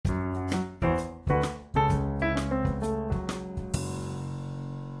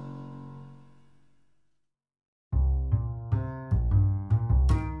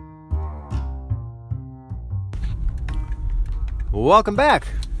Welcome back.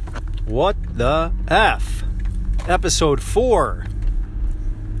 What the F? Episode 4.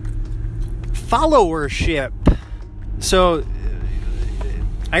 Followership. So,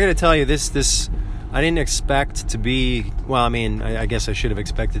 I gotta tell you, this I didn't expect to be, well, I mean, I guess I should have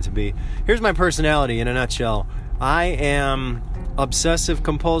expected to be. Here's my personality in a nutshell. I am obsessive,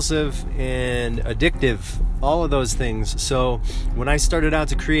 compulsive, and addictive. All of those things. So, when I started out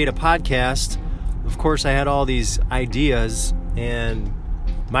to create a podcast, of course, I had all these ideas, and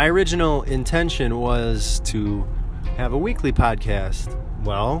my original intention was to have a weekly podcast.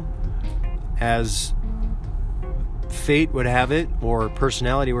 Well, as fate would have it, or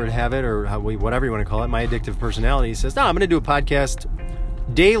personality would have it, or whatever you want to call it, my addictive personality says, no, I'm going to do a podcast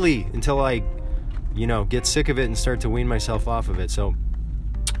daily until I, get sick of it and start to wean myself off of it. So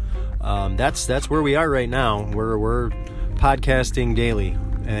that's where we are right now. We're podcasting daily,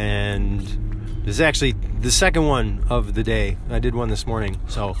 and this is actually the second one of the day. I did one this morning.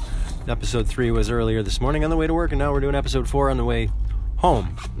 So episode 3 was earlier this morning on the way to work, and now we're doing episode 4 on the way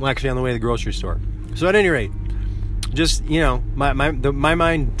home. Well, actually on the way to the grocery store. So at any rate, just, my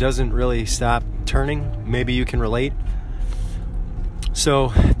mind doesn't really stop turning. Maybe you can relate. So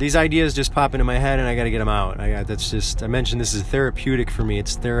these ideas just pop into my head, and I got to get them out. I mentioned this is therapeutic for me.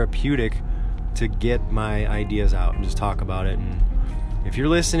 It's therapeutic to get my ideas out and just talk about it. And if you're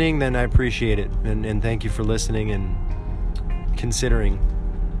listening, then I appreciate it. And thank you for listening and considering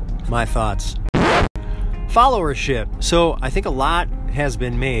my thoughts. Followership. So I think a lot has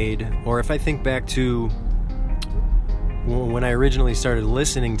been made, or if I think back to when I originally started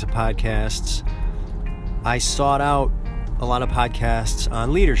listening to podcasts, I sought out a lot of podcasts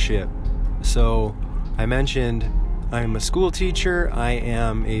on leadership. So I mentioned I'm a school teacher. I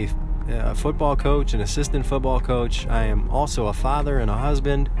am a football coach, an assistant football coach. I am also a father and a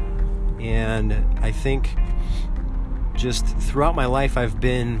husband. And I think just throughout my life, I've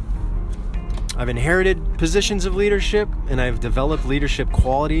inherited positions of leadership, and I've developed leadership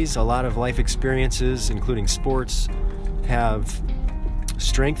qualities. A lot of life experiences, including sports, have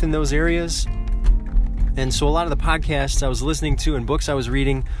strengthened those areas. And so a lot of the podcasts I was listening to and books I was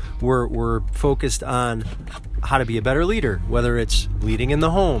reading were focused on how to be a better leader, whether it's leading in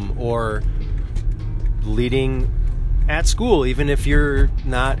the home or leading at school, even if you're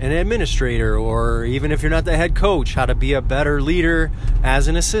not an administrator, or even if you're not the head coach, how to be a better leader as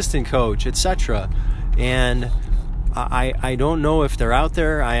an assistant coach, etc. And I don't know if they're out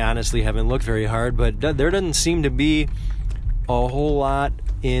there. I honestly haven't looked very hard, but there doesn't seem to be a whole lot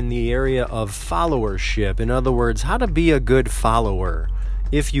in the area of followership. In other words, how to be a good follower.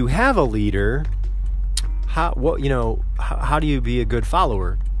 If you have a leader, how do you be a good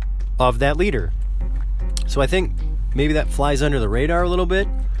follower of that leader? So I think maybe that flies under the radar a little bit.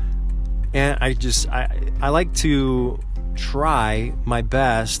 And I like to try my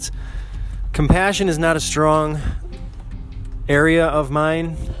best. Compassion is not a strong area of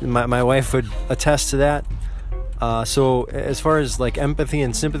mine. My wife would attest to that. So as far as like empathy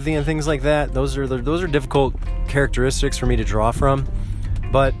and sympathy and things like that, those are difficult characteristics for me to draw from.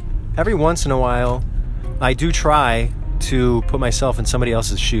 But every once in a while, I do try to put myself in somebody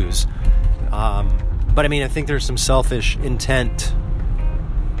else's shoes. But I mean, I think there's some selfish intent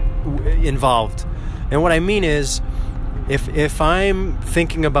involved. And what I mean is, if I'm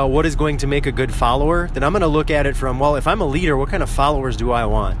thinking about what is going to make a good follower, then I'm going to look at it from, well, if I'm a leader, what kind of followers do I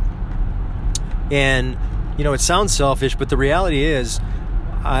want? And it sounds selfish, but the reality is,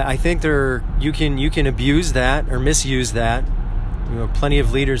 I think you can abuse that or misuse that. Plenty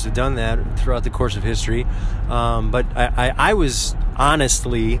of leaders have done that throughout the course of history. But I was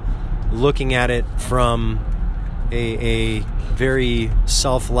honestly looking at it from a very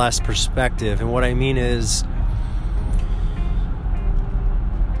selfless perspective. And what I mean is,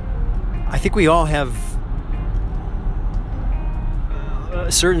 I think we all have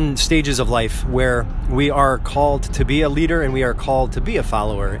certain stages of life where we are called to be a leader and we are called to be a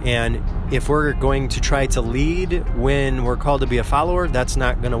follower. And if we're going to try to lead when we're called to be a follower, that's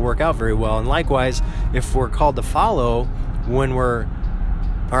not going to work out very well. And likewise, if we're called to follow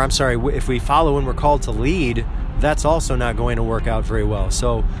if we follow when we're called to lead, that's also not going to work out very well.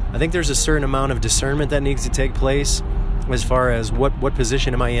 So I think there's a certain amount of discernment that needs to take place as far as what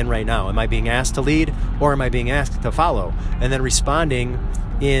position am I in right now? Am I being asked to lead, or am I being asked to follow? And then responding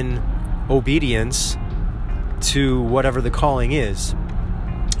in obedience to whatever the calling is.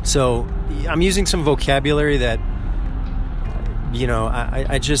 So I'm using some vocabulary that,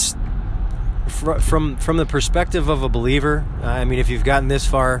 I just, from the perspective of a believer, I mean, if you've gotten this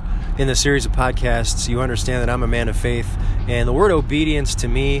far in the series of podcasts, you understand that I'm a man of faith. And the word obedience to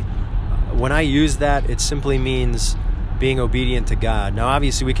me, when I use that, it simply means being obedient to God. Now,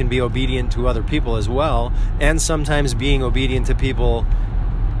 obviously, we can be obedient to other people as well, and sometimes being obedient to people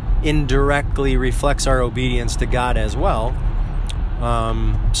indirectly reflects our obedience to God as well.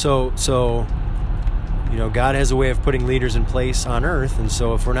 So God has a way of putting leaders in place on earth, and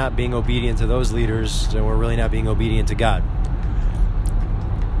so if we're not being obedient to those leaders, then we're really not being obedient to God.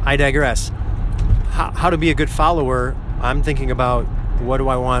 I digress. How to be a good follower? I'm thinking about, what do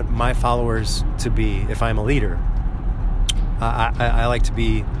I want my followers to be if I'm a leader? I like to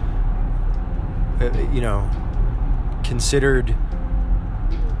be, considered.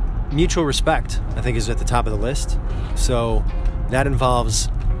 Mutual respect, I think, is at the top of the list. So that involves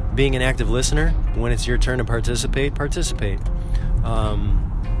being an active listener. When it's your turn to participate. I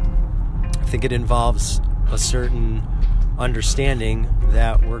think it involves a certain understanding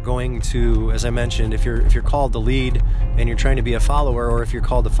that we're going to, as I mentioned, if you're called to lead and you're trying to be a follower, or if you're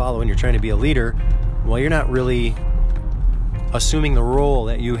called to follow and you're trying to be a leader, well, you're not really assuming the role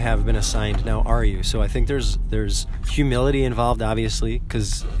that you have been assigned now, are you? So I think there's humility involved, obviously,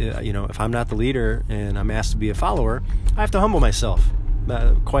 because if I'm not the leader and I'm asked to be a follower, I have to humble myself,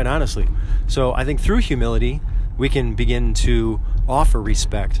 quite honestly. So I think through humility we can begin to offer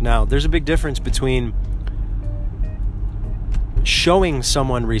respect. Now, there's a big difference between showing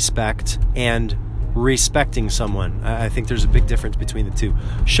someone respect and respecting someone. I think there's a big difference between the two.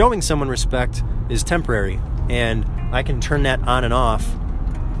 Showing someone respect is temporary, and I can turn that on and off,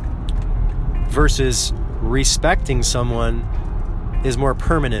 versus respecting someone is more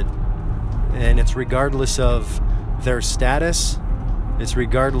permanent, and it's regardless of their status, it's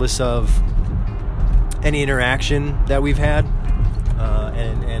regardless of any interaction that we've had,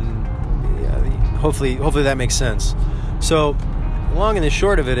 and hopefully that makes sense. So long and the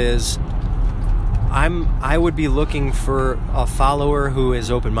short of it is, I would be looking for a follower who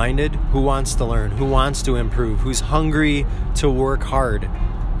is open-minded, who wants to learn, who wants to improve, who's hungry to work hard,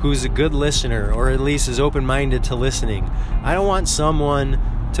 who's a good listener, or at least is open-minded to listening. I don't want someone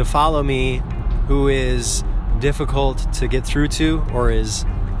to follow me who is difficult to get through to or is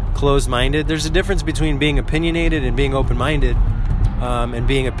closed-minded. There's a difference between being opinionated and being open-minded, and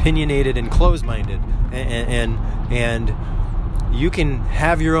being opinionated and closed-minded. And you can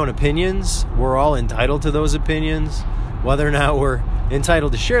have your own opinions. We're all entitled to those opinions. Whether or not we're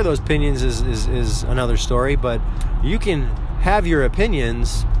entitled to share those opinions is another story, but you can have your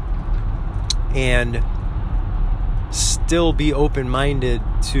opinions and still be open-minded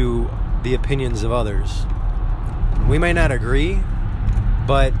to the opinions of others. We might not agree,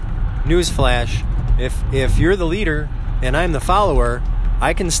 but newsflash, if you're the leader and I'm the follower,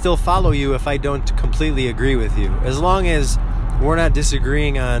 I can still follow you if I don't completely agree with you. As long as we're not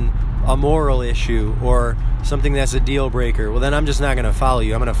disagreeing on a moral issue or something that's a deal breaker, well, then I'm just not going to follow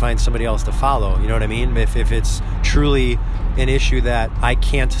you. I'm going to find somebody else to follow. You know what I mean? If it's truly an issue that I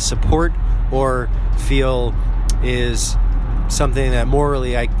can't support or feel is something that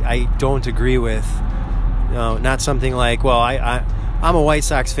morally I don't agree with, not something like, well, I'm a White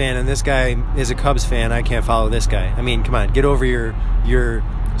Sox fan and this guy is a Cubs fan, I can't follow this guy. I mean, come on, get over your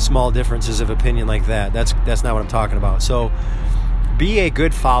small differences of opinion like that. That's not what I'm talking about. So be a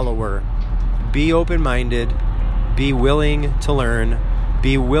good follower. Be open-minded. Be willing to learn.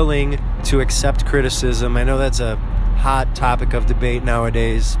 Be willing to accept criticism. I know that's a hot topic of debate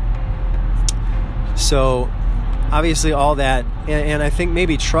nowadays. So obviously all that, and I think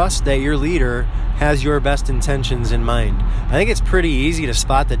maybe trust that your leader has your best intentions in mind. I think it's pretty easy to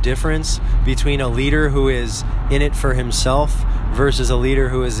spot the difference between a leader who is in it for himself versus a leader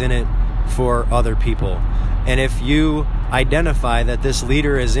who is in it for other people. And if you identify that this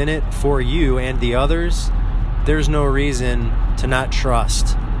leader is in it for you and the others, there's no reason to not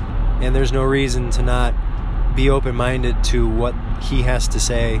trust, and there's no reason to not be open-minded to what he has to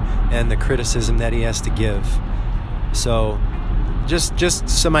say and the criticism that he has to give. So just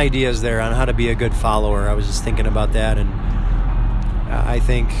some ideas there on how to be a good follower. I was just thinking about that, and I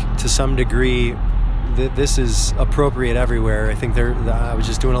think to some degree this is appropriate everywhere. I think I was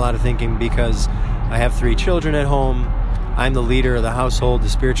just doing a lot of thinking because I have 3 children at home. I'm the leader of the household, the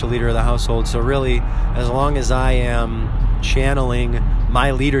spiritual leader of the household. So really, as long as I am channeling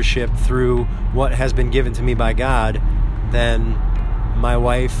my leadership through what has been given to me by God, then my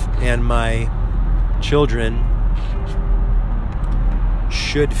wife and my children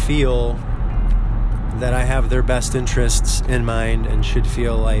should feel that I have their best interests in mind and should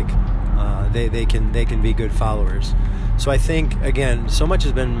feel like they can be good followers. So I think, again, so much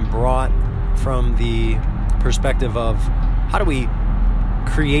has been brought from the perspective of how do we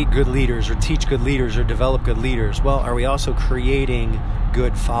create good leaders or teach good leaders or develop good leaders? Well, are we also creating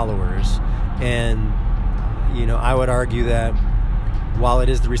good followers? And I would argue that while it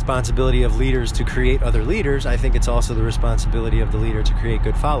is the responsibility of leaders to create other leaders, I think it's also the responsibility of the leader to create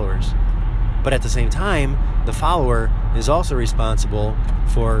good followers. But at the same time, the follower is also responsible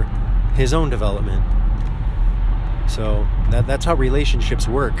for his own development. So that's how relationships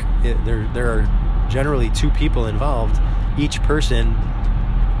work. There are generally two people involved. Each person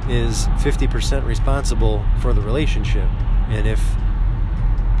is 50% responsible for the relationship. And if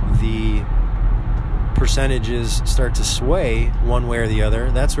the percentages start to sway one way or the other,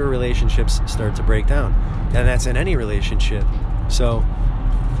 that's where relationships start to break down. And that's in any relationship. So,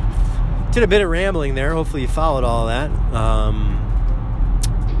 did a bit of rambling there. Hopefully you followed all that.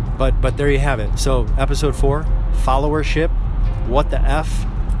 But there you have it. So, episode 4, followership. What the F?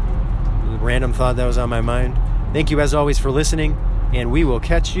 Random thought that was on my mind. Thank you as always for listening, and we will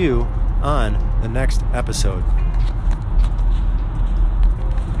catch you on the next episode.